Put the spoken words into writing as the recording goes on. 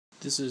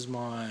This is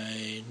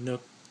my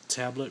Nook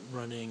tablet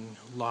running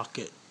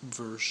Locket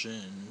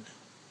version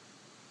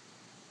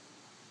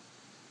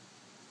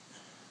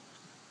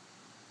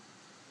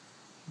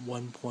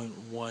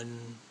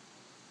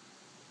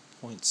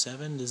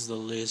 1.1.7. This is the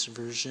latest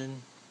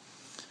version.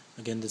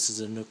 Again, this is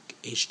a Nook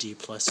HD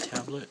Plus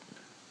tablet.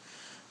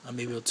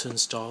 I'm able to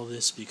install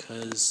this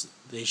because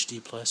the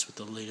HD Plus with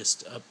the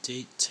latest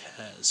update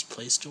has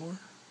Play Store.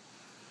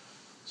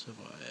 So if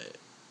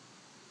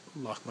I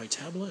lock my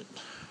tablet,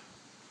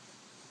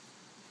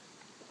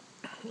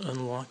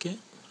 unlock it,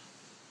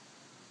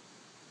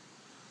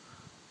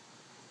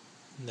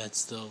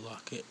 that's the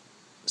Locket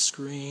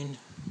screen.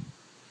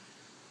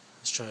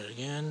 Let's try it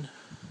again.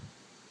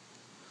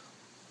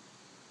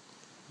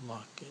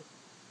 Lock it,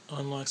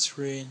 unlock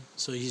screen.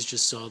 So you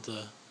just saw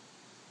the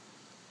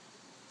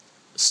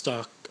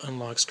stock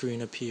unlock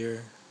screen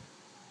appear.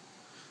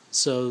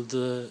 So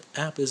the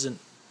app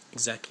isn't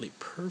exactly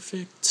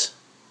perfect,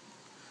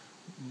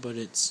 but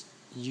it's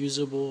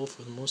usable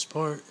for the most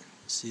part.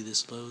 See,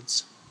 this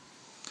loads.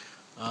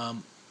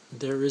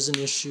 There is an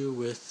issue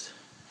with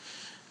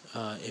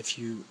if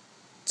you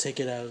take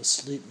it out of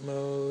sleep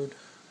mode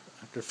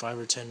after 5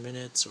 or 10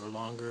 minutes or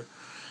longer,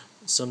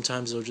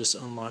 sometimes it'll just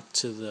unlock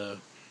to the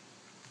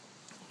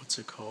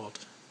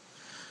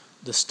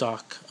the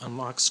stock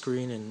unlock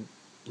screen, and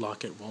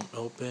Locket won't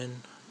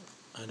open.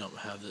 I don't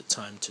have the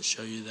time to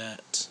show you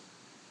that.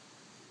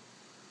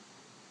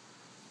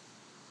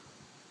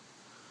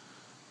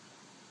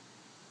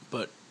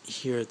 But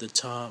here at the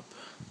top,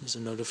 there's a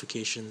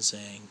notification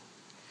saying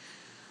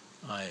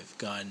I've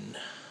gotten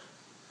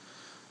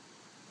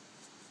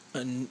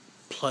a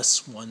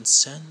 +1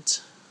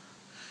 cent.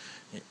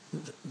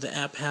 The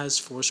app has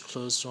force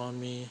closed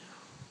on me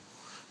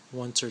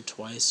once or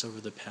twice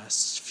over the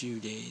past few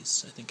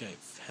days. I think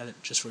I've had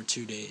it just for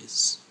 2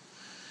 days.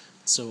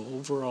 So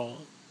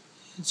overall,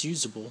 it's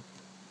usable.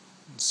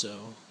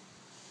 So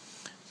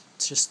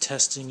just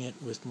testing it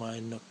with my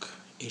Nook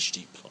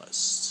HD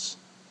Plus.